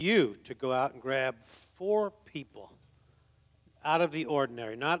You to go out and grab 4 people out of the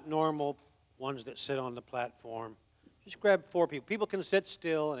ordinary, not normal ones that sit on the platform. Just grab 4 people. People can sit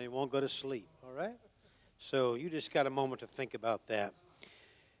still and they won't go to sleep, all right? So you just got a moment to think about that.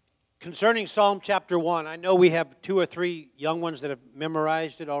 Concerning Psalm chapter 1, I know we have 2 or 3 young ones that have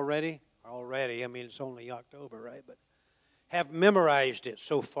memorized it already. I mean, it's only October, right? But have memorized it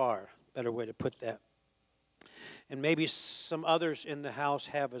so far. Better way to put that. And maybe some others in the house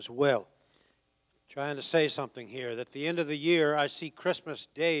have as well. Trying to say something here, that at the end of the year, I see Christmas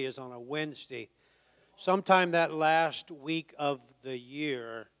Day is on a Wednesday. Sometime that last week of the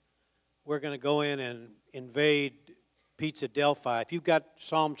year, we're going to go in and invade Pizza Delphi. If you've got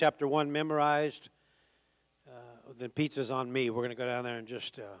Psalm chapter 1 memorized, then pizza's on me. We're going to go down there and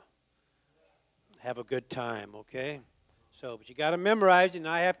just have a good time, okay? So, but you got to memorize it, and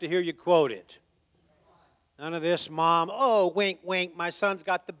I have to hear you quote it. None of this, Mom, oh, wink, wink, my son's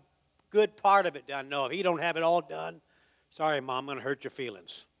got the good part of it done. No, if he don't have it all done, sorry, Mom, I'm going to hurt your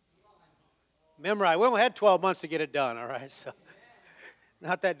feelings. Memorize. We only had 12 months to get it done, all right? So,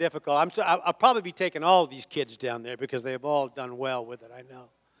 not that difficult. I'll probably be taking all of these kids down there because they've all done well with it, I know.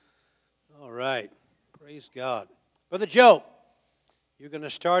 All right. Praise God. Brother Joe, you're going to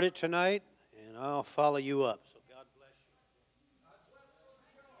start it tonight, and I'll follow you up. So God bless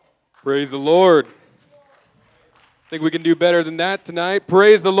you. Praise the Lord. I think we can do better than that tonight.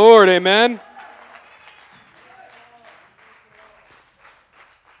 Praise the Lord. Amen.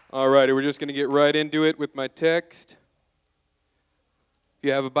 All right, we're just going to get right into it with my text. If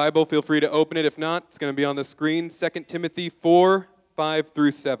you have a Bible, feel free to open it. If not, it's going to be on the screen. 2 Timothy 4, 5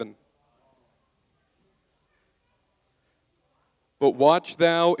 through 7. But watch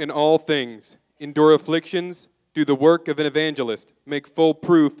thou in all things, endure afflictions, do the work of an evangelist, make full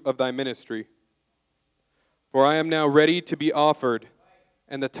proof of thy ministry. For I am now ready to be offered,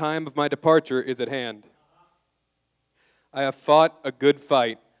 and the time of my departure is at hand. I have fought a good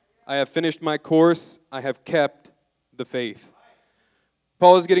fight. I have finished my course. I have kept the faith.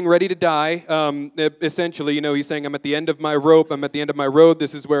 Paul is getting ready to die. Essentially, he's saying, I'm at the end of my rope. I'm at the end of my road.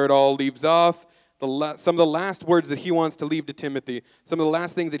 This is where it all leaves off. Some of the last words that he wants to leave to Timothy, some of the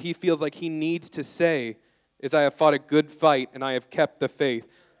last things that he feels like he needs to say is, I have fought a good fight, and I have kept the faith.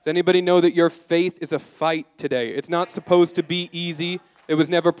 Does anybody know that your faith is a fight today? It's not supposed to be easy. It was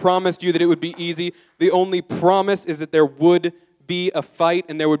never promised you that it would be easy. The only promise is that there would be a fight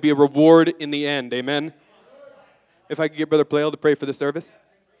and there would be a reward in the end. Amen? If I could get Brother Plail to pray for the service.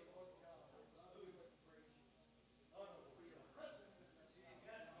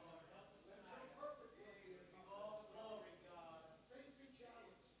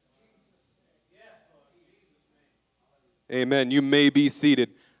 Amen. You may be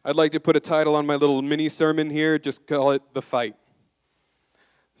seated. I'd like to put a title on my little mini sermon here. Just call it The Fight.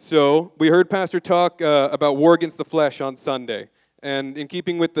 So, we heard Pastor talk about war against the flesh on Sunday. And in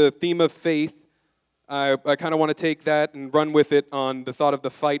keeping with the theme of faith, I kind of want to take that and run with it on the thought of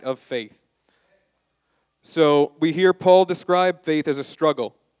the fight of faith. So, we hear Paul describe faith as a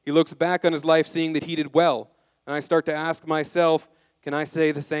struggle. He looks back on his life seeing that he did well. And I start to ask myself, can I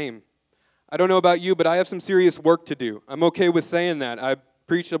say the same? I don't know about you, but I have some serious work to do. I'm okay with saying that. I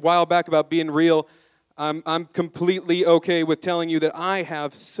preached a while back about being real. I'm completely okay with telling you that I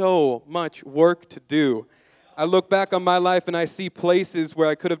have so much work to do. I look back on my life and I see places where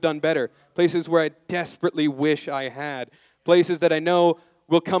I could have done better, places where I desperately wish I had, places that I know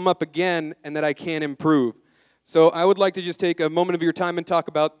will come up again and that I can improve. So I would like to just take a moment of your time and talk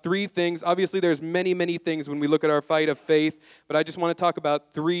about 3 things. Obviously, there's many, many things when we look at our fight of faith, but I just want to talk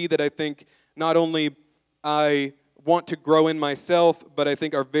about 3 that I think not only I want to grow in myself, but I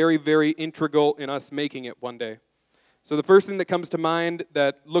think are very, very integral in us making it one day. So the first thing that comes to mind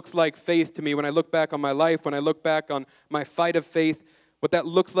that looks like faith to me when I look back on my life, when I look back on my fight of faith, what that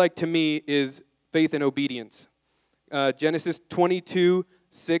looks like to me is faith and obedience. Genesis 22,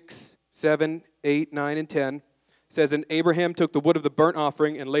 6, 7, 8, 9, and 10 says, And Abraham took the wood of the burnt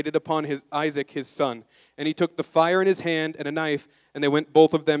offering and laid it upon Isaac his son. And he took the fire in his hand and a knife, and they went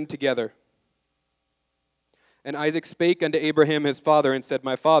both of them together. And Isaac spake unto Abraham his father, and said,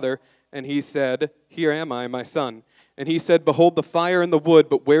 My father. And he said, Here am I, my son. And he said, Behold the fire and the wood,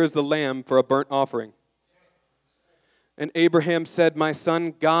 but where is the lamb for a burnt offering? And Abraham said, My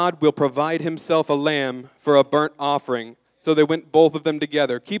son, God will provide himself a lamb for a burnt offering. So they went both of them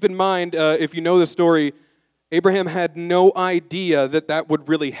together. Keep in mind, if you know the story, Abraham had no idea that that would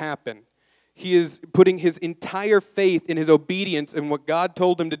really happen. He is putting his entire faith in his obedience and what God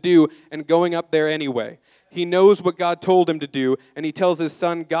told him to do and going up there anyway. He knows what God told him to do, and he tells his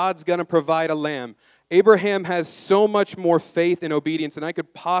son, God's going to provide a lamb. Abraham has so much more faith and obedience than I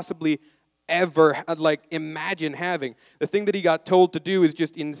could possibly ever imagine having. The thing that he got told to do is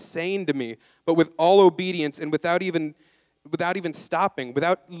just insane to me. But with all obedience and without even stopping,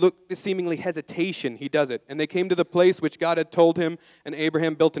 without seemingly hesitation, he does it. And they came to the place which God had told him, and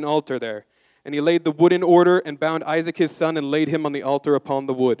Abraham built an altar there. And he laid the wood in order and bound Isaac his son and laid him on the altar upon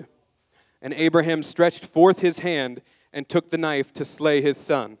the wood. And Abraham stretched forth his hand and took the knife to slay his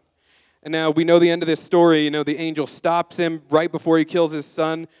son. And now we know the end of this story. The angel stops him right before he kills his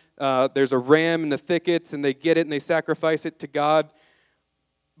son. There's a ram in the thickets, and they get it and they sacrifice it to God.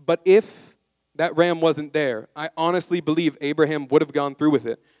 But if that ram wasn't there, I honestly believe Abraham would have gone through with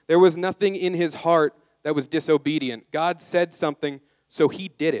it. There was nothing in his heart that was disobedient. God said something, so he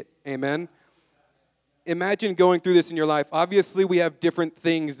did it. Amen? Imagine going through this in your life. Obviously, we have different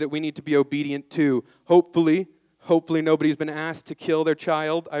things that we need to be obedient to. Hopefully nobody's been asked to kill their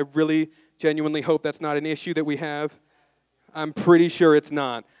child. I really genuinely hope that's not an issue that we have. I'm pretty sure it's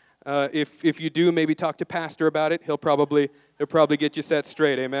not. If you do, maybe talk to Pastor about it. He'll probably get you set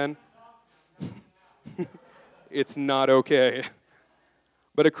straight. Amen? It's not okay.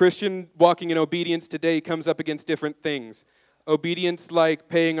 But a Christian walking in obedience today comes up against different things. Obedience like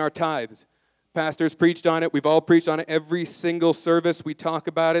paying our tithes. Pastors preached on it. We've all preached on it. Every single service we talk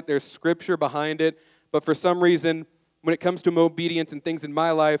about it. There's scripture behind it. But for some reason, when it comes to obedience and things in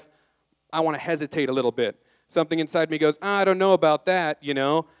my life, I want to hesitate a little bit. Something inside me goes, I don't know about that,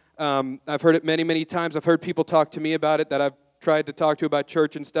 I've heard it many, many times. I've heard people talk to me about it that I've tried to talk to about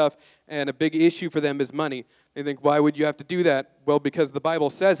church and stuff, and a big issue for them is money. They think, why would you have to do that? Well, because the Bible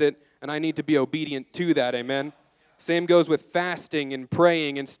says it, and I need to be obedient to that, amen? Same goes with fasting and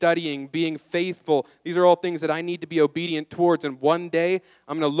praying and studying, being faithful. These are all things that I need to be obedient towards. And one day,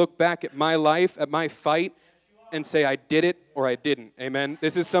 I'm going to look back at my life, at my fight, and say I did it or I didn't. Amen?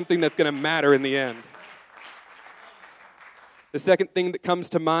 This is something that's going to matter in the end. The second thing that comes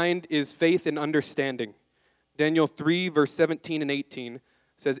to mind is faith and understanding. Daniel 3, verse 17 and 18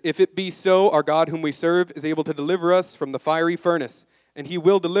 says, If it be so, our God whom we serve is able to deliver us from the fiery furnace, and he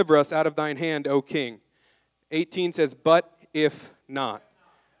will deliver us out of thine hand, O king. 18 says, But if not,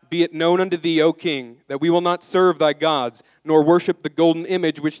 be it known unto thee, O king, that we will not serve thy gods, nor worship the golden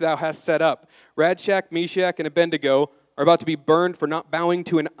image which thou hast set up. Shadrach, Meshach, and Abednego are about to be burned for not bowing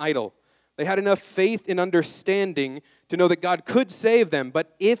to an idol. They had enough faith and understanding to know that God could save them,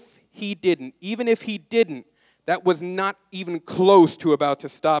 but if he didn't, even if he didn't, that was not even close to about to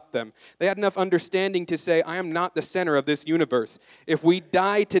stop them. They had enough understanding to say, I am not the center of this universe. If we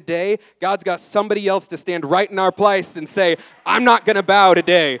die today, God's got somebody else to stand right in our place and say, I'm not going to bow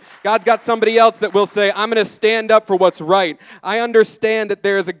today. God's got somebody else that will say, I'm going to stand up for what's right. I understand that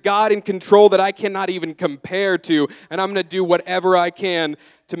there is a God in control that I cannot even compare to, and I'm going to do whatever I can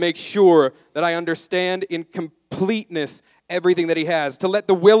to make sure that I understand in completeness everything that he has, to let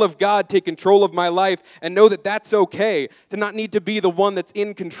the will of God take control of my life and know that that's okay, to not need to be the one that's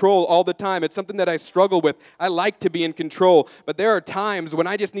in control all the time. It's something that I struggle with. I like to be in control, but there are times when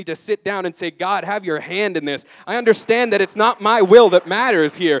I just need to sit down and say, God, have your hand in this. I understand that it's not my will that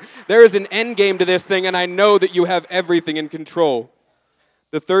matters here. There is an end game to this thing, and I know that you have everything in control.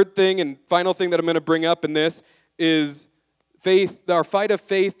 The third thing and final thing that I'm going to bring up in this is faith. Our fight of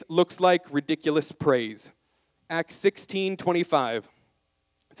faith looks like ridiculous praise. Acts 16:25.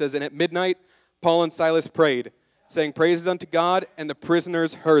 It says, And at midnight, Paul and Silas prayed, saying praises unto God, and the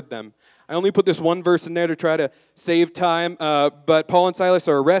prisoners heard them. I only put this one verse in there to try to save time, but Paul and Silas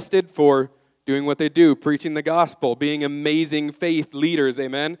are arrested for doing what they do, preaching the gospel, being amazing faith leaders,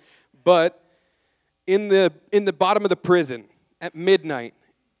 amen? But in the bottom of the prison, at midnight,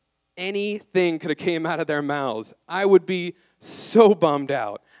 anything could have came out of their mouths. I would be so bummed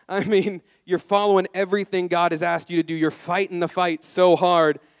out. I mean, you're following everything God has asked you to do. You're fighting the fight so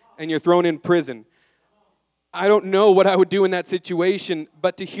hard, and you're thrown in prison. I don't know what I would do in that situation,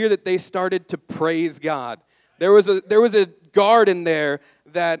 but to hear that they started to praise God. There was a guard in there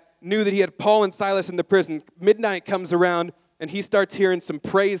that knew that he had Paul and Silas in the prison. Midnight comes around, and he starts hearing some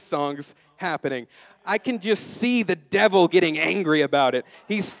praise songs happening. I can just see the devil getting angry about it.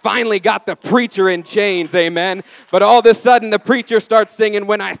 He's finally got the preacher in chains, amen? But all of a sudden, the preacher starts singing,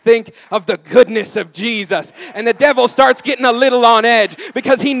 When I Think of the Goodness of Jesus. And the devil starts getting a little on edge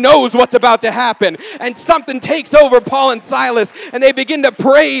because he knows what's about to happen. And something takes over Paul and Silas, and they begin to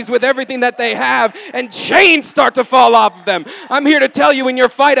praise with everything that they have, and chains start to fall off of them. I'm here to tell you, in your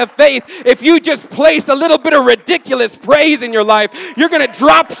fight of faith, if you just place a little bit of ridiculous praise in your life, you're going to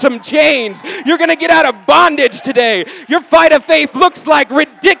drop some chains. chains. You're going to get out of bondage today. Your fight of faith looks like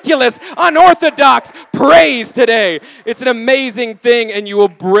ridiculous, unorthodox praise today. It's an amazing thing, and you will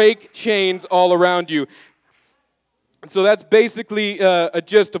break chains all around you. So that's basically a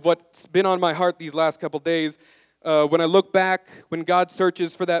gist of what's been on my heart these last couple days. When I look back, when God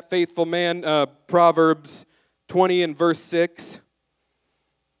searches for that faithful man, Proverbs 20 and verse 6.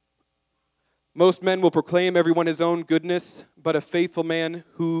 Most men will proclaim everyone his own goodness, but a faithful man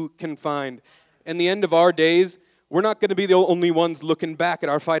who can find? In the end of our days, we're not going to be the only ones looking back at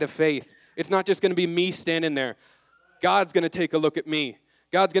our fight of faith. It's not just going to be me standing there. God's going to take a look at me.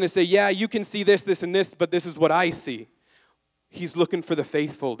 God's going to say, yeah, you can see this, this, and this, but this is what I see. He's looking for the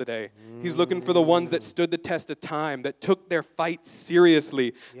faithful today. He's looking for the ones that stood the test of time, that took their fight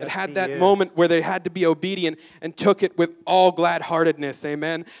seriously, that had that moment where they had to be obedient and took it with all glad-heartedness,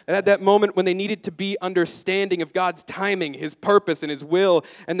 amen? That had that moment when they needed to be understanding of God's timing, His purpose, and His will,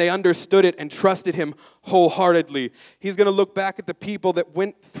 and they understood it and trusted Him wholeheartedly. He's going to look back at the people that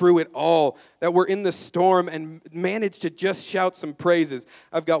went through it all, that were in the storm and managed to just shout some praises.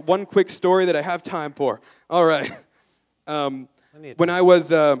 I've got one quick story that I have time for. All right. When I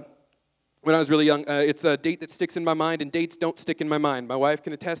was really young, it's a date that sticks in my mind, and dates don't stick in my mind. My wife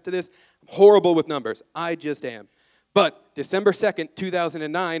can attest to this. I'm horrible with numbers. I just am. But December 2nd,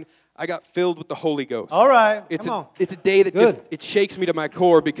 2009, I got filled with the Holy Ghost. All right, it's a day that it shakes me to my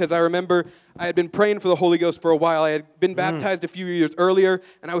core, because I remember I had been praying for the Holy Ghost for a while. I had been baptized a few years earlier,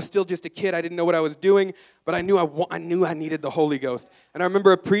 and I was still just a kid. I didn't know what I was doing, but I knew I needed the Holy Ghost. And I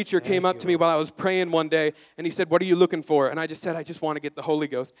remember a preacher came up to me while I was praying one day, and he said, "What are you looking for?" And I just said, "I just want to get the Holy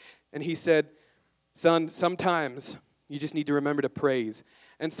Ghost." And he said, "Son, sometimes you just need to remember to praise."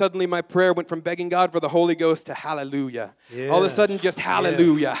 And suddenly my prayer went from begging God for the Holy Ghost to hallelujah. Yes. All of a sudden, just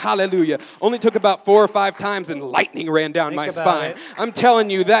hallelujah, hallelujah. Only took about 4 or 5 times, and lightning ran down my spine. I'm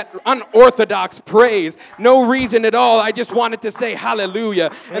telling you, that unorthodox praise, no reason at all. I just wanted to say hallelujah,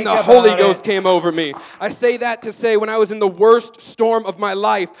 and the Holy Ghost came over me. I say that to say, when I was in the worst storm of my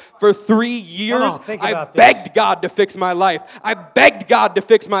life for 3 years, I begged God to fix my life. I begged God to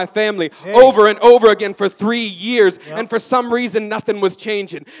fix my family over and over again for 3 years, and for some reason, nothing was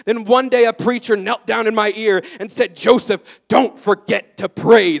changing. Then one day a preacher knelt down in my ear and said, "Joseph, don't forget to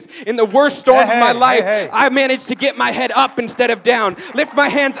praise." In the worst storm of my life, I managed to get my head up instead of down, lift my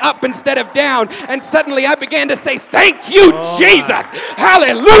hands up instead of down, and suddenly I began to say, "Thank you, Jesus.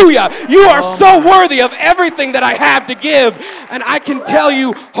 Hallelujah. You are so worthy of everything that I have to give." And I can tell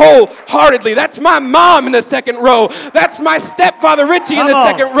you wholeheartedly, that's my mom in the second row. That's my stepfather, Richie, in the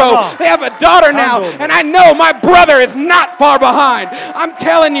second row. They have a daughter now, and I know my brother is not far behind. I'm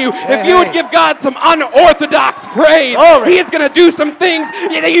telling you, if you would give God some unorthodox praise, He is going to do some things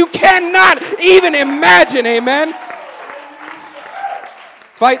that you cannot even imagine, amen?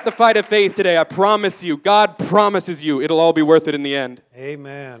 Fight the fight of faith today. I promise you, God promises you, it'll all be worth it in the end.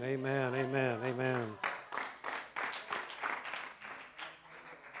 Amen, amen, amen, amen.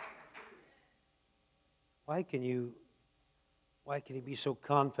 Why can you be so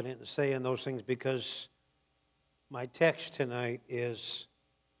confident in saying those things? Because my text tonight is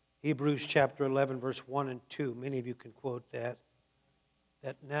Hebrews chapter 11, verse 1 and 2. Many of you can quote that.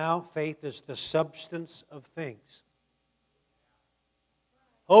 That now faith is the substance of things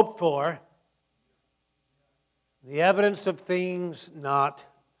hoped for, the evidence of things not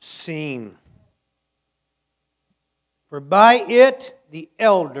seen. For by it the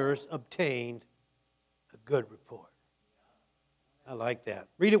elders obtained a good report. I like that.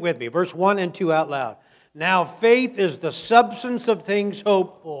 Read it with me. Verse 1 and 2 out loud. Now faith is the substance of things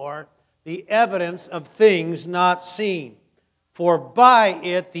hoped for, the evidence of things not seen. For by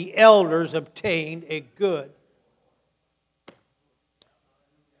it the elders obtained a good.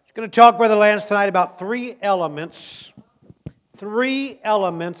 I'm going to talk, Brother Lance, tonight about 3 elements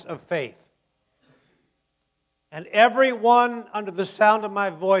of faith. And everyone under the sound of my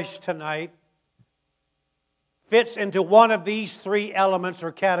voice tonight fits into one of these 3 elements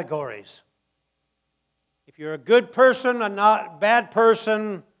or categories. If you're a good person, a not bad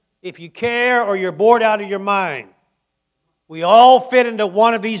person, if you care or you're bored out of your mind, we all fit into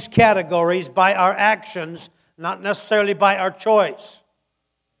one of these categories by our actions, not necessarily by our choice.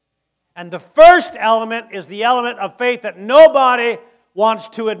 And the first element is the element of faith that nobody wants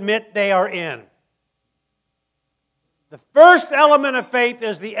to admit they are in. The first element of faith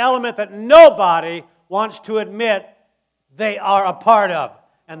is the element that nobody wants to admit they are a part of,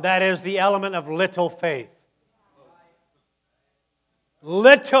 and that is the element of little faith.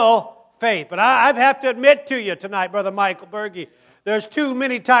 Little faith. But I have to admit to you tonight, Brother Michael Berge, there's too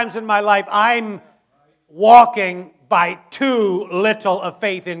many times in my life I'm walking by too little of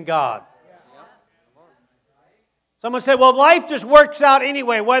faith in God. Someone said, well, life just works out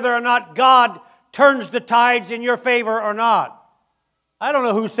anyway, whether or not God turns the tides in your favor or not. I don't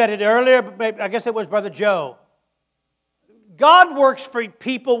know who said it earlier, but maybe, I guess it was Brother Joe. God works for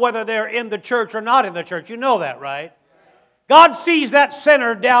people whether they're in the church or not in the church. You know that, right? God sees that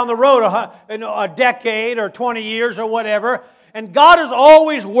sinner down the road a decade or 20 years or whatever, and God is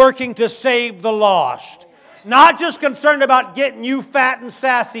always working to save the lost. Not just concerned about getting you fat and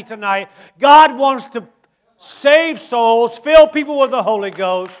sassy tonight. God wants to save souls, fill people with the Holy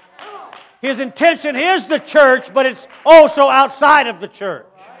Ghost. His intention is the church, but it's also outside of the church.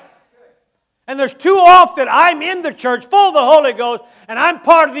 And there's too often I'm in the church full of the Holy Ghost, and I'm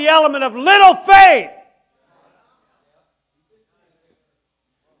part of the element of little faith.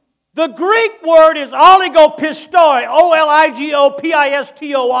 The Greek word is oligopistoi,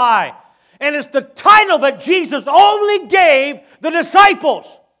 O-L-I-G-O-P-I-S-T-O-I. And it's the title that Jesus only gave the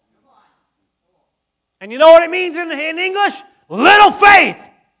disciples. And you know what it means in English? Little faith.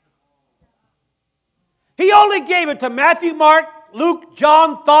 He only gave it to Matthew, Mark, Luke,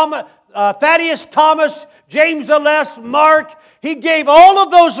 John, Thaddeus, Thomas, James the Less, Mark. He gave all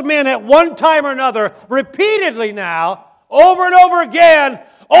of those men at one time or another, repeatedly now, over and over again,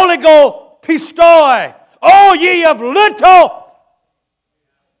 oligopistoi, O ye of little.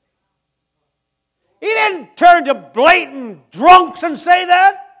 He didn't turn to blatant drunks and say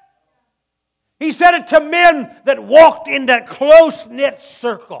that. He said it to men that walked in that close-knit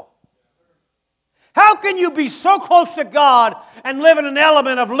circle. How can you be so close to God and live in an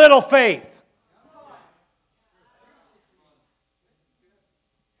element of little faith?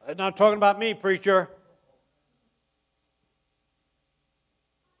 I'm not talking about me, preacher.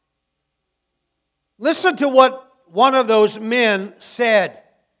 Listen to what one of those men said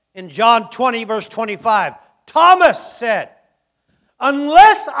in John 20, verse 25. Thomas said,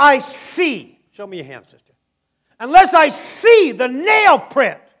 unless I see, show me your hand, sister. Unless I see the nail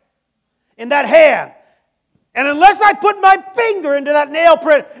print in that hand, and unless I put my finger into that nail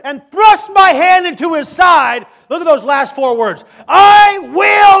print and thrust my hand into his side, look at those last four words, I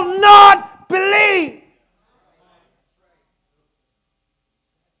will not believe.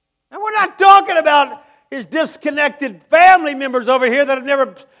 And we're not talking about his disconnected family members over here that have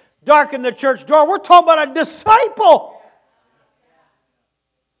never darkened the church door. We're talking about a disciple.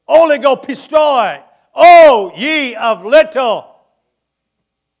 Oligopistoi, O ye of little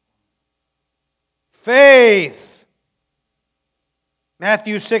faith.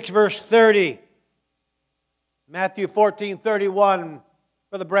 Matthew 6, verse 30. Matthew 14, 31.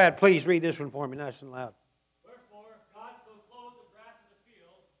 Brother Brad, please read this one for me nice and loud. Wherefore, God so clothed the grass of the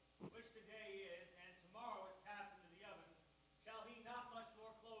field, which today is, and tomorrow is cast into the oven, shall he not much more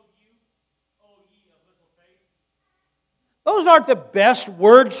clothe you, O ye of little faith? Those aren't the best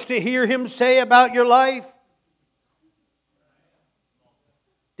words to hear him say about your life.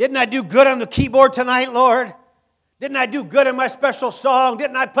 Didn't I do good on the keyboard tonight, Lord? Didn't I do good in my special song?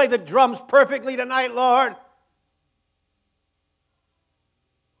 Didn't I play the drums perfectly tonight, Lord?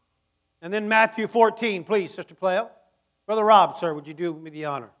 And then Matthew 14, please, Sister Pleo. Brother Rob, sir, would you do me the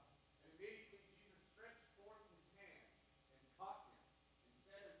honor?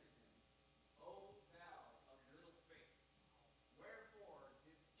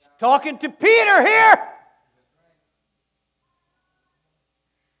 He's talking to Peter here.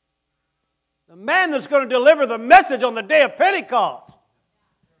 The man that's going to deliver the message on the day of Pentecost.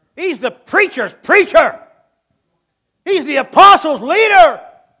 He's the preacher's preacher. He's the apostles' leader.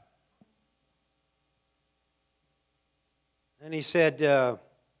 And he said,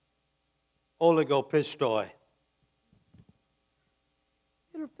 oligopistoi.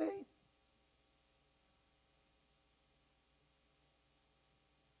 Little faith.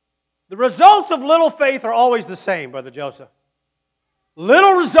 The results of little faith are always the same, Brother Joseph.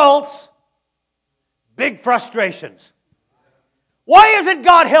 Little results, big frustrations. Why isn't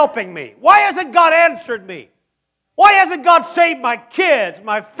God helping me? Why hasn't God answered me? Why hasn't God saved my kids,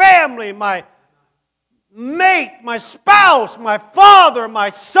 my family, my mate, my spouse, my father, my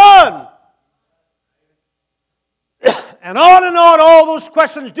son? And on all those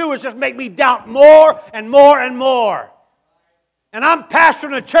questions do is just make me doubt more and more and more. And I'm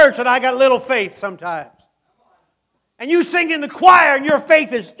pastoring a church and I got little faith sometimes. And you sing in the choir and your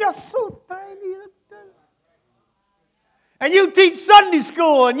faith is just so tiny. And you teach Sunday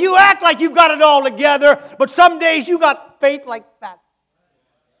school and you act like you got it all together, but some days you got faith like that.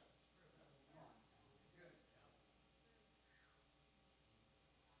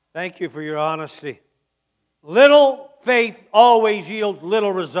 Thank you for your honesty. Little faith always yields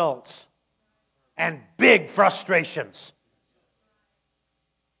little results and big frustrations.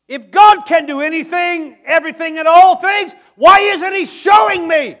 If God can do anything, everything, and all things, why isn't He showing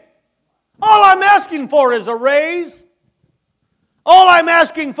me? All I'm asking for is a raise. All I'm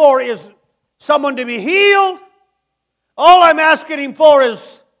asking for is someone to be healed. All I'm asking Him for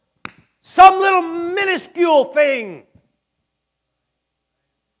is some little minuscule thing.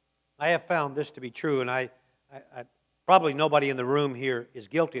 I have found this to be true, and I probably nobody in the room here is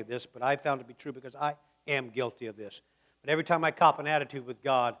guilty of this, but I found it to be true because I am guilty of this. But every time I cop an attitude with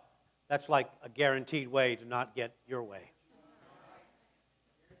God, that's like a guaranteed way to not get your way.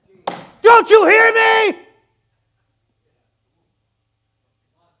 Don't you hear me?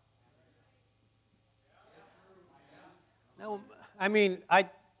 No, I mean, I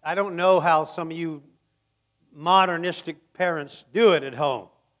don't know how some of you modernistic parents do it at home,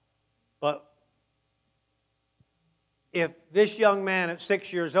 but if this young man at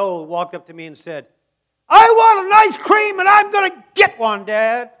 6 years old walked up to me and said, I want an ice cream and I'm going to get one,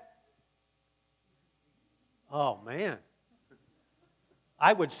 Dad. Oh, man.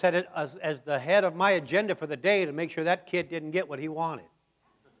 I would set it as the head of my agenda for the day to make sure that kid didn't get what he wanted.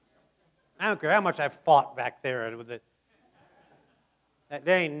 I don't care how much I fought back there with it.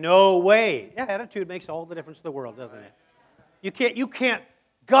 There ain't no way. Yeah, attitude makes all the difference in the world, doesn't it? You can't,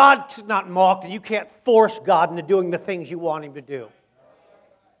 God's not mocked, and you can't force God into doing the things you want Him to do.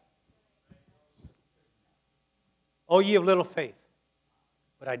 Oh, ye of little faith.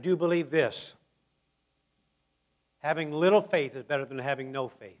 But I do believe this. Having little faith is better than having no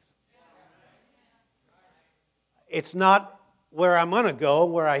faith. It's not where I'm going to go,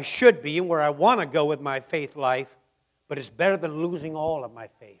 where I should be, and where I want to go with my faith life, but it's better than losing all of my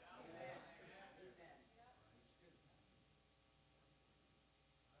faith.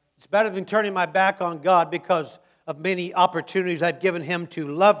 It's better than turning my back on God because of many opportunities I've given Him to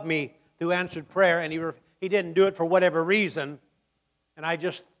love me through answered prayer, and He didn't do it for whatever reason, and I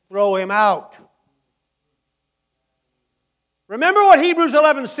just throw Him out. Remember what Hebrews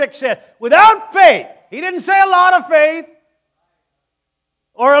 11:6 said. Without faith, He didn't say a lot of faith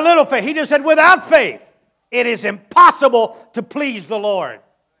or a little faith. He just said without faith, it is impossible to please the Lord.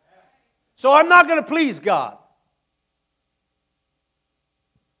 So I'm not going to please God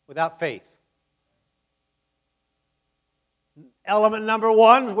without faith. Element number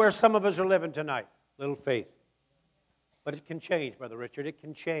one is where some of us are living tonight. Little faith. But it can change, Brother Richard. It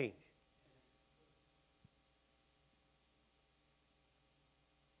can change.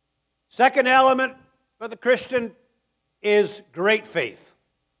 Second element for the Christian is great faith.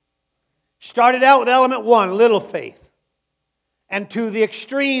 Started out with element one, little faith. And to the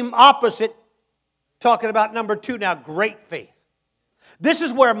extreme opposite, talking about number two now, great faith. This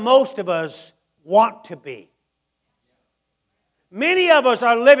is where most of us want to be. Many of us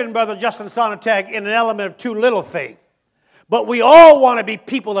are living, Brother Justin Sonatag, in an element of too little faith. But we all want to be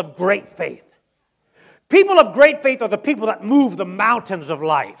people of great faith. People of great faith are the people that move the mountains of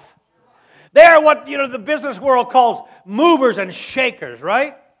life. They are what the business world calls movers and shakers,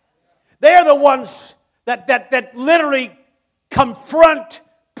 right? They are the ones that literally confront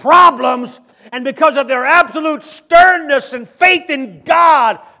problems, and because of their absolute sternness and faith in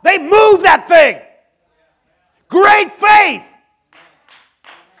God, they move that thing. Great faith.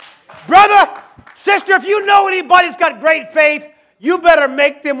 Brother, sister, if you know anybody's got great faith, you better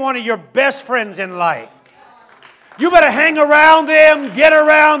make them one of your best friends in life. You better hang around them, get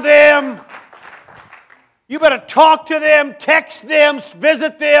around them. You better talk to them, text them,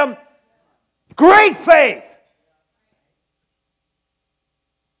 visit them. Great faith.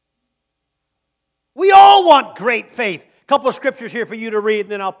 We all want great faith. A couple of scriptures here for you to read,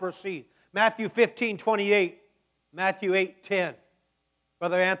 and then I'll proceed. Matthew 15:28, Matthew 8:10.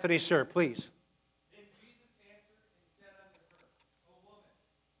 Brother Anthony, sir, please. Then Jesus answered and said unto her, O woman,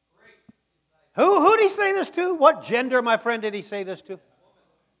 great is thy Who did He say this to? What gender, my friend, did He say this to?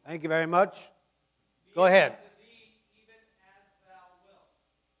 Thank you very much. Go ahead. unto thee even as thou wilt.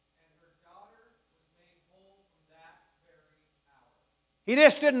 And her daughter was made whole from that very hour. He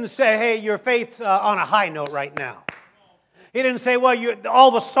just didn't say, hey, your faith's on a high note right now. He didn't say, well,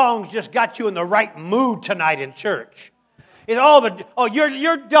 all the songs just got you in the right mood tonight in church.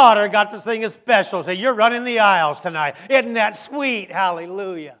 Your daughter got to sing a special, so you're running the aisles tonight. Isn't that sweet?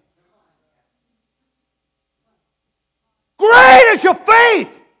 Hallelujah. Great is your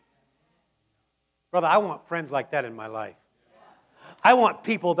faith. Brother, I want friends like that in my life. I want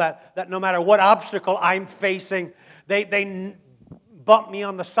people that no matter what obstacle I'm facing, they bump me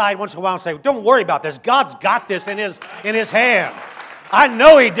on the side once in a while and say, don't worry about this. God's got this in his hand. I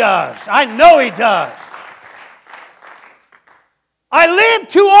know He does. I know He does. I live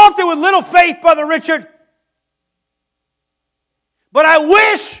too often with little faith, Brother Richard. But I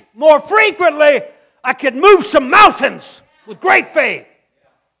wish more frequently I could move some mountains with great faith.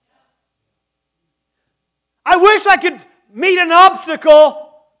 I wish I could meet an obstacle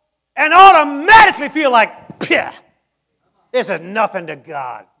and automatically feel like, pah, this is nothing to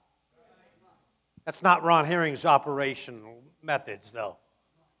God. That's not Ron Herring's operational methods, though.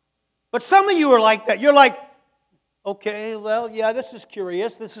 But some of you are like that. You're like, okay, well, yeah, this is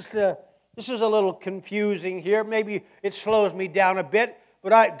curious. This is a little confusing here. Maybe it slows me down a bit,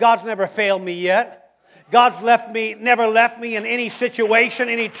 but God's never failed me yet. God's never left me in any situation,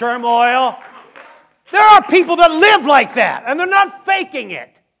 any turmoil. There are people that live like that, and they're not faking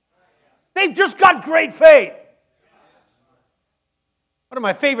it. They've just got great faith. One of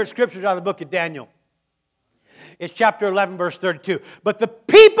my favorite scriptures out of the book of Daniel is chapter 11, verse 32. But the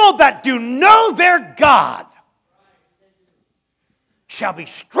people that do know their God shall be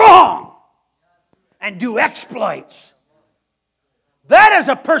strong and do exploits. That is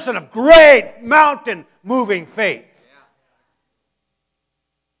a person of great mountain-moving faith.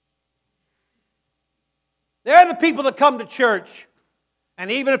 They're the people that come to church, and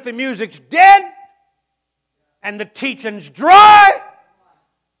even if the music's dead, and the teaching's dry,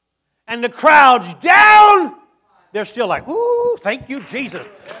 and the crowd's down, they're still like, ooh, thank you, Jesus.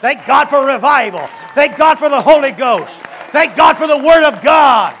 Thank God for revival. Thank God for the Holy Ghost. Thank God for the Word of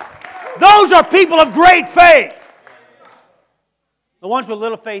God. Those are people of great faith. The ones with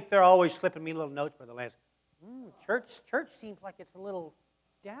little faith, they're always slipping me little notes by the last. Church seems like it's a little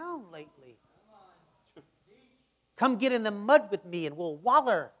down lately. Come get in the mud with me and we'll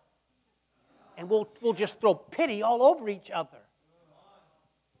waller. And we'll just throw pity all over each other.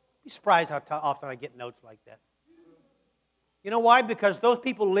 Be surprised how often I get notes like that. You know why? Because those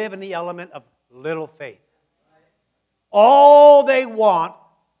people live in the element of little faith. All they want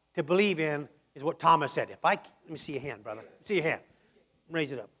to believe in is what Thomas said. Let me see your hand, brother. See your hand.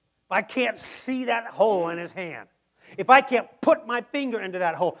 Raise it up. If I can't see that hole in his hand, if I can't put my finger into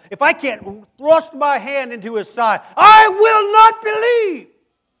that hole, if I can't thrust my hand into his side, I will not believe.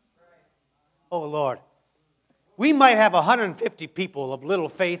 Oh, Lord. We might have 150 people of little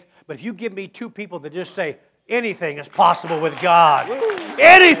faith, but if you give me 2 people that just say, anything is possible with God.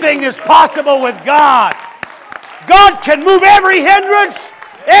 Anything is possible with God. God can move every hindrance,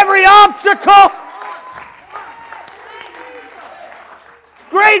 every obstacle.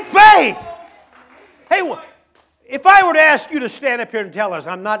 Great faith. Hey, if I were to ask you to stand up here and tell us,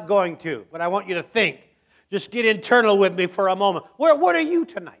 I'm not going to, but I want you to think. Just get internal with me for a moment. What are you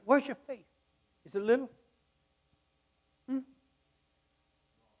tonight? Where's your faith? Is it little?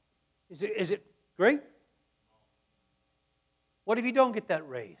 Is it great? What if you don't get that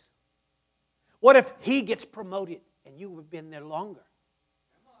raise? What if he gets promoted and you have been there longer?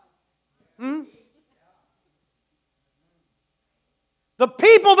 The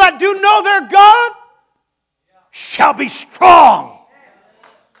people that do know their God shall be strong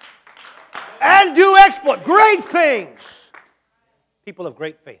and do exploit great things. People of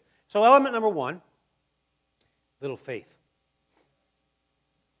great faith. So element number 1, little faith.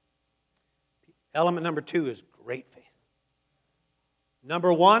 Element number 2 is great faith.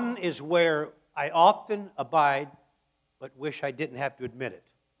 Number 1 is where I often abide, but wish I didn't have to admit it.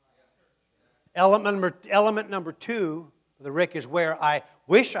 Element number 2, the Rick, is where I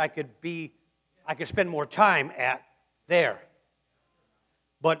wish I could spend more time at there.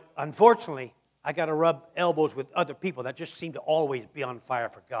 But unfortunately, I got to rub elbows with other people that just seem to always be on fire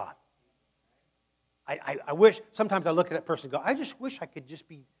for God. I wish, sometimes I look at that person and go, I just wish I could just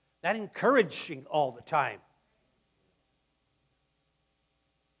be that encouraging all the time.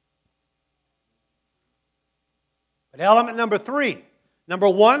 But element number 3, number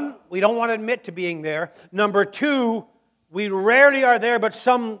 1, we don't want to admit to being there. Number 2, we rarely are there, but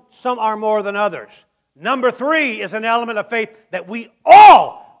some are more than others. Number 3 is an element of faith that we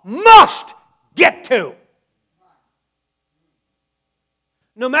all must get to.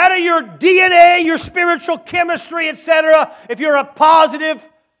 No matter your DNA, your spiritual chemistry, etc., if you're a positive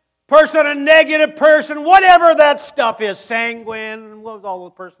person, a negative person, whatever that stuff is, sanguine, what was all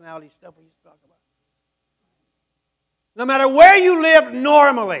those personality stuff we used to talk about? No matter where you live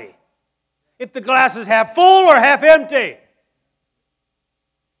normally, if the glass is half full or half empty.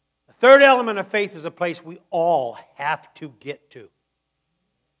 The third element of faith is a place we all have to get to.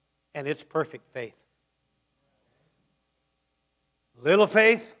 And it's perfect faith. Little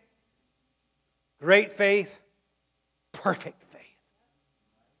faith, great faith, perfect faith.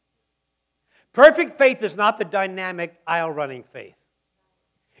 Perfect faith is not the dynamic aisle-running faith.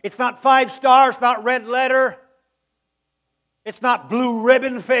 It's not 5 stars, not red letter. It's not blue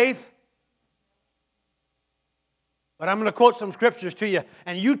ribbon faith. But I'm going to quote some scriptures to you,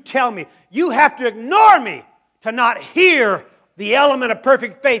 and you tell me. You have to ignore me to not hear the element of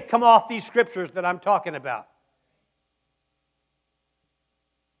perfect faith come off these scriptures that I'm talking about.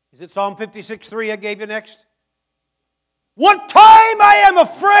 Is it Psalm 56:3 I gave you next? What time I am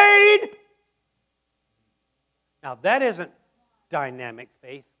afraid. Now that isn't dynamic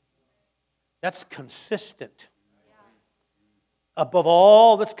faith. That's consistent. Above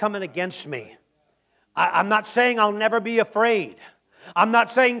all that's coming against me. I'm not saying I'll never be afraid. I'm not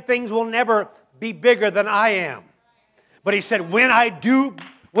saying things will never be bigger than I am. But he said, when I do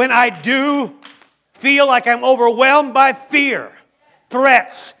feel like I'm overwhelmed by fear,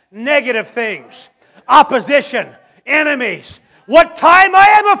 threats, negative things, opposition, enemies, what time I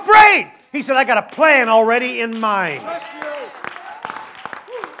am afraid, he said, I got a plan already in mind.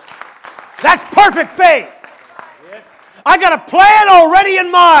 That's perfect faith. I got a plan already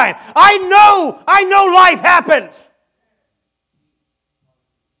in mind. I know life happens.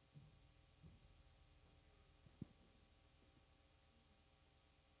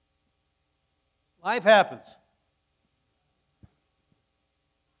 Life happens.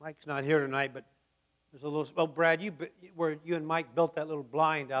 Mike's not here tonight, but there's a little. Oh, Brad, you and Mike built that little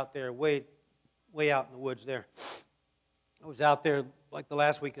blind out there, way out in the woods there. I was out there like the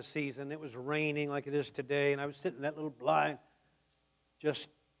last week of season. It was raining like it is today, and I was sitting in that little blind, just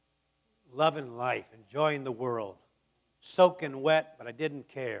loving life, enjoying the world, soaking wet, but I didn't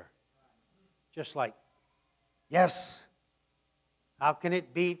care. Just like, yes, how can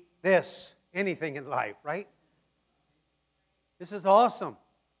it beat this? Anything in life, right? This is awesome.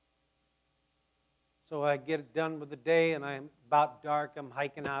 So I get it done with the day, and I'm about dark. I'm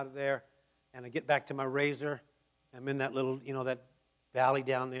hiking out of there, and I get back to my razor. I'm in that little, that valley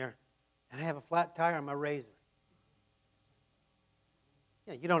down there, and I have a flat tire on my razor.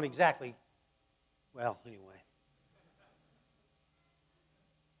 Yeah, you don't exactly, well, anyway.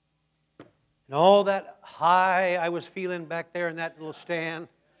 And all that high I was feeling back there in that little stand,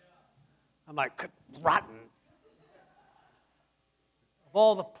 I'm like, rotten. Of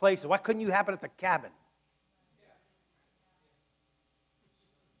all the places, why couldn't you happen at the cabin?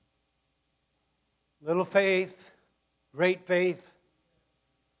 Little faith, great faith,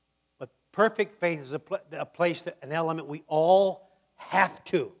 but perfect faith is a place, an element we all have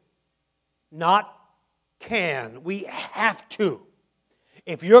to, not can. We have to.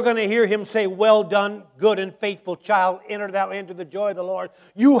 If you're going to hear him say, well done, good and faithful child, enter thou into the joy of the Lord,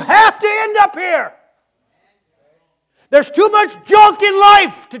 you have to end up here. There's too much junk in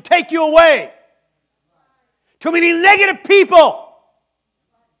life to take you away. Too many negative people.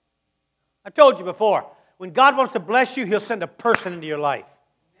 I told you before, when God wants to bless you, he'll send a person into your life.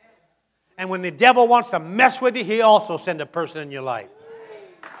 And when the devil wants to mess with you, he'll also send a person in your life.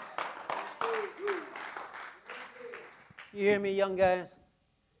 You hear me, young guys?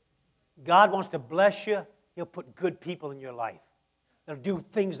 God wants to bless you, he'll put good people in your life. They'll do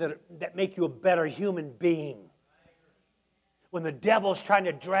things that make you a better human being. When the devil's trying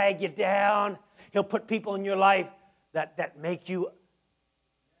to drag you down, he'll put people in your life that make you a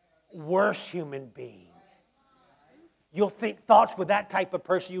worse human being. You'll think thoughts with that type of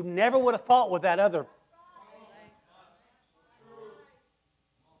person you never would have thought with that other.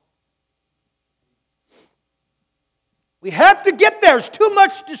 We have to get there. There's too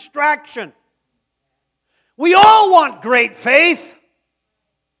much distraction. We all want great faith.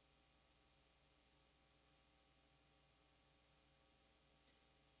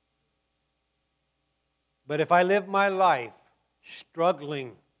 But if I live my life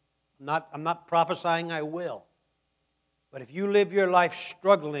struggling, I'm not prophesying I will, but if you live your life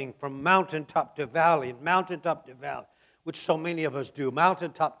struggling from mountaintop to valley, which so many of us do,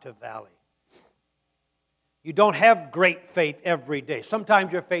 mountaintop to valley, you don't have great faith every day.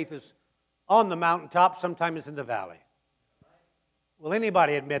 Sometimes your faith is on the mountaintop, sometimes it's in the valley. Will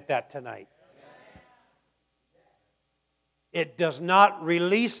anybody admit that tonight? It does not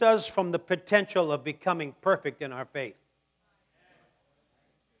release us from the potential of becoming perfect in our faith.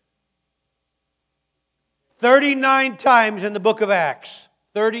 39 times in the book of Acts,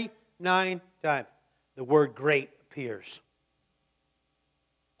 39 times, the word great appears.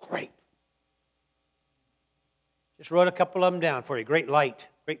 Great. Just wrote a couple of them down for you. Great light,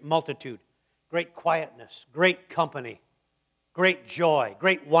 great multitude, great quietness, great company, great joy,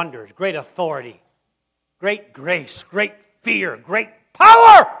 great wonders, great authority, great grace, great fear, great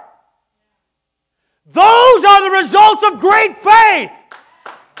power. Those are the results of great faith.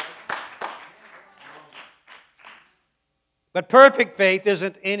 But perfect faith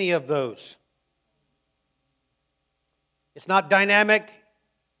isn't any of those. It's not dynamic.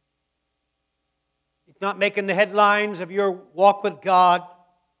 not making the headlines of your walk with God,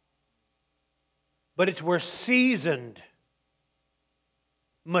 but it's where seasoned,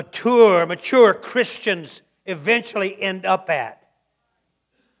 mature Christians eventually end up at.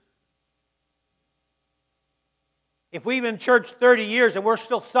 If we've been in church 30 years and we're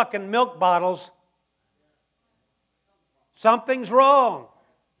still sucking milk bottles, something's wrong.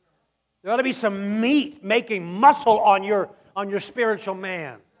 There ought to be some meat making muscle on your spiritual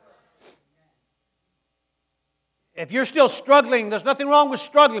man. If you're still struggling, there's nothing wrong with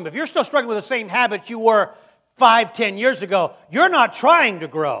struggling, but if you're still struggling with the same habits you were 5, 10 years ago, you're not trying to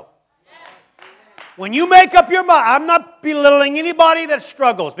grow. When you make up your mind, I'm not belittling anybody that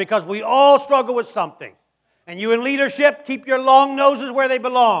struggles, because we all struggle with something. And you in leadership, keep your long noses where they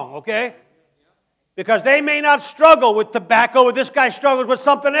belong, okay? Because they may not struggle with tobacco, but this guy struggles with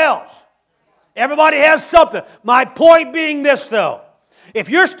something else. Everybody has something. My point being this, though. If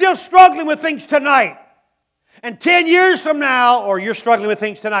you're still struggling with things tonight, and 10 years from now, or you're struggling with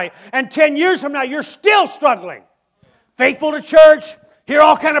things tonight, and 10 years from now, you're still struggling. Faithful to church, hear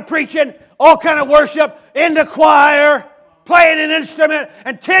all kind of preaching, all kind of worship, in the choir, playing an instrument,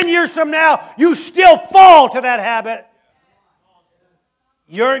 and 10 years from now, you still fall to that habit.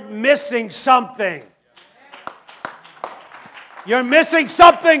 You're missing something. You're missing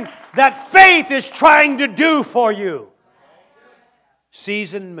something that faith is trying to do for you.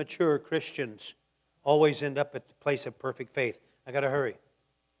 Seasoned, mature Christians always end up at the place of perfect faith. I got to hurry.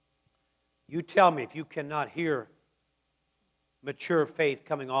 You tell me if you cannot hear mature faith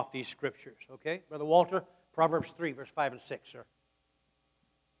coming off these scriptures, okay? Brother Walter, Proverbs 3, verse 5 and 6, sir.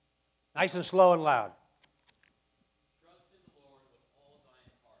 Nice and slow and loud. Trust in the Lord with all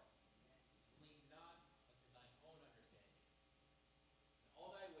thine heart, and lean not unto thine own understanding. In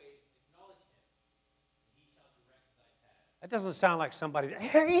all thy ways acknowledge him, and he shall direct thy path. That doesn't sound like somebody,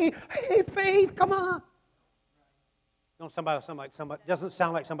 hey, faith, come on. Don't somebody doesn't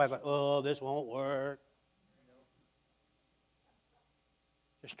sound like somebody like, oh, this won't work.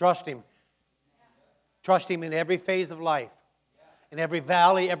 Just trust him. Trust him in every phase of life. In every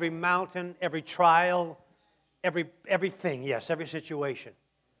valley, every mountain, every trial, everything, yes, every situation.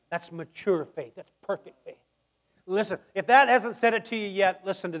 That's mature faith. That's perfect faith. Listen, if that hasn't said it to you yet,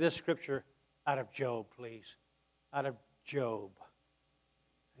 listen to this scripture out of Job, please. Out of Job.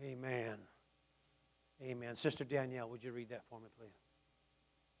 Amen. Amen. Sister Danielle, would you read that for me, please?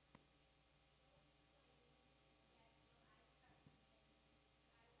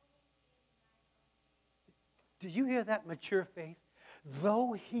 Do you hear that mature faith?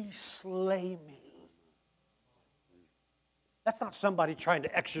 Though he slay me. That's not somebody trying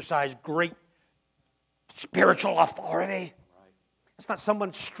to exercise great spiritual authority. That's not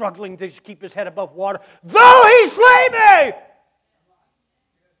someone struggling to just keep his head above water. Though he slay me!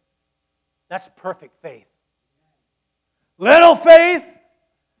 That's perfect faith. Little faith,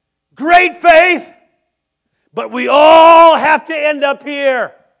 great faith, but we all have to end up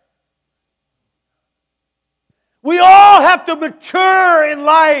here. We all have to mature in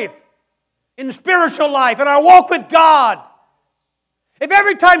life, in spiritual life, in our walk with God. If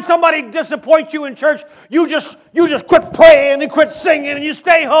every time somebody disappoints you in church, you just quit praying and quit singing and you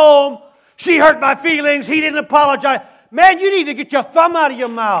stay home, she hurt my feelings, he didn't apologize. Man, you need to get your thumb out of your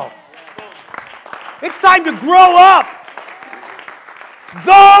mouth. It's time to grow up.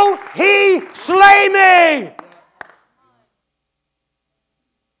 Though he slay me.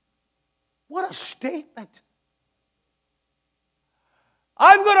 What a statement.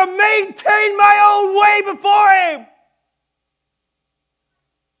 I'm going to maintain my own way before him.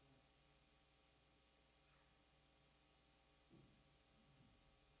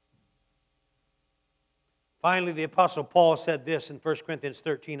 Finally, the Apostle Paul said this in 1 Corinthians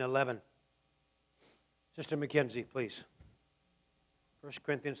 13:11. Sister Mackenzie, please. 1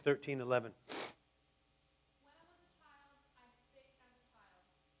 Corinthians 13:11.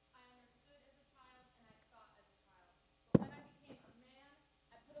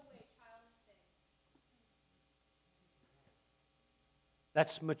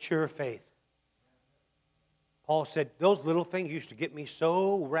 That's mature faith. Paul said, those little things used to get me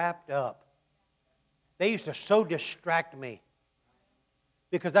so wrapped up. They used to so distract me.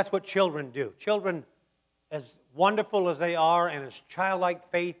 Because that's what children do. Children, as wonderful as they are and as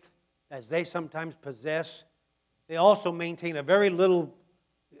childlike faith as they sometimes possess, they also maintain a very little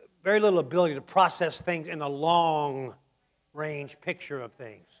ability to process things in the long range picture of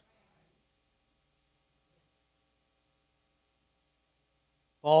things.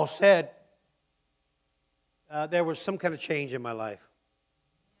 Paul said, there was some kind of change in my life.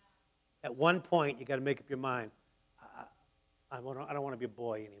 At one point, you got to make up your mind, I don't want to be a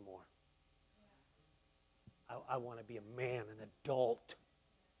boy anymore. I want to be a man, an adult.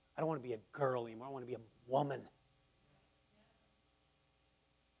 I don't want to be a girl anymore. I want to be a woman.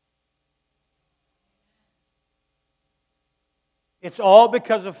 It's all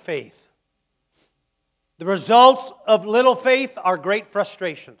because of faith. The results of little faith are great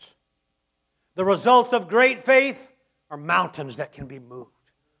frustrations. The results of great faith are mountains that can be moved.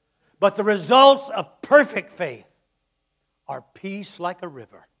 But the results of perfect faith are peace like a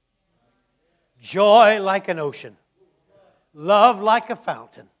river, joy like an ocean, love like a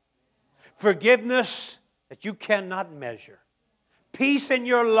fountain, forgiveness that you cannot measure, peace in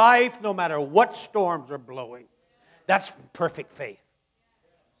your life no matter what storms are blowing. That's perfect faith.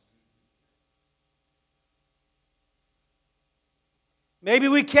 Maybe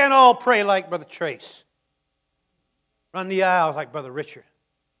we can't all pray like Brother Trace, run the aisles like Brother Richard,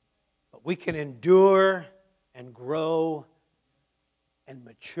 but we can endure and grow and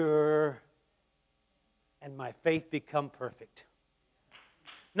mature and my faith become perfect.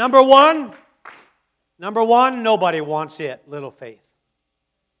 Number one, nobody wants it, little faith.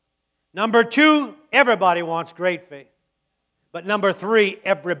 Number two, everybody wants great faith. But number three,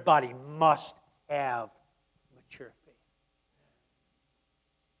 everybody must have mature faith.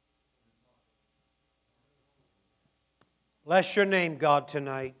 Bless your name, God,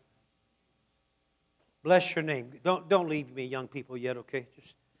 tonight. Bless your name. Don't leave me, young people, yet, okay?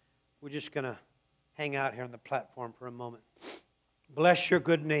 We're just going to hang out here on the platform for a moment. Bless your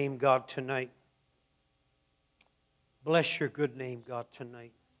good name, God, tonight. Bless your good name, God,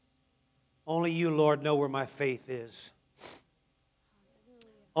 tonight. Only you, Lord, know where my faith is.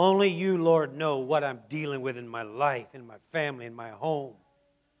 Only you, Lord, know what I'm dealing with in my life, in my family, in my home,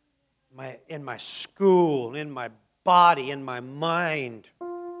 in my school, in my body, in my mind.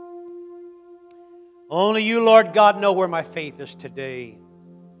 Only you, Lord God, know where my faith is today.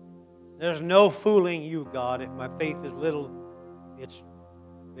 There's no fooling you, God. If my faith is little, it's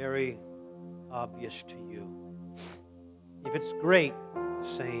very obvious to you. If it's great, the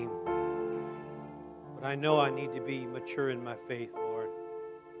same. But I know I need to be mature in my faith, Lord.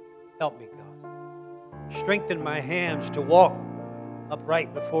 Help me, God. Strengthen my hands to walk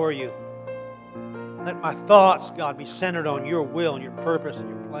upright before you. Let my thoughts, God, be centered on your will and your purpose and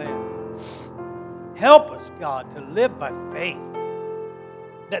your plan. Help us, God, to live by faith.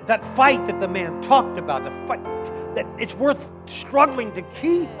 That fight that the man talked about, the fight that it's worth struggling to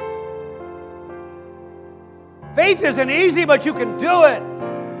keep. Faith isn't easy, but you can do it.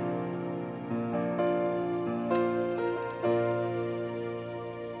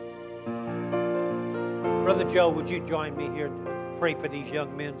 Brother Joe, would you join me here to pray for these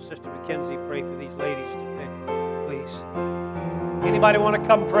young men? Sister Mackenzie, pray for these ladies today, please. Anybody want to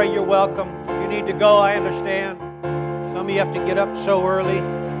come pray? You're welcome. You need to go, I understand. Some of you have to get up so early.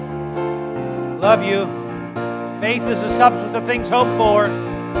 Love you. Faith is the substance of things hoped for.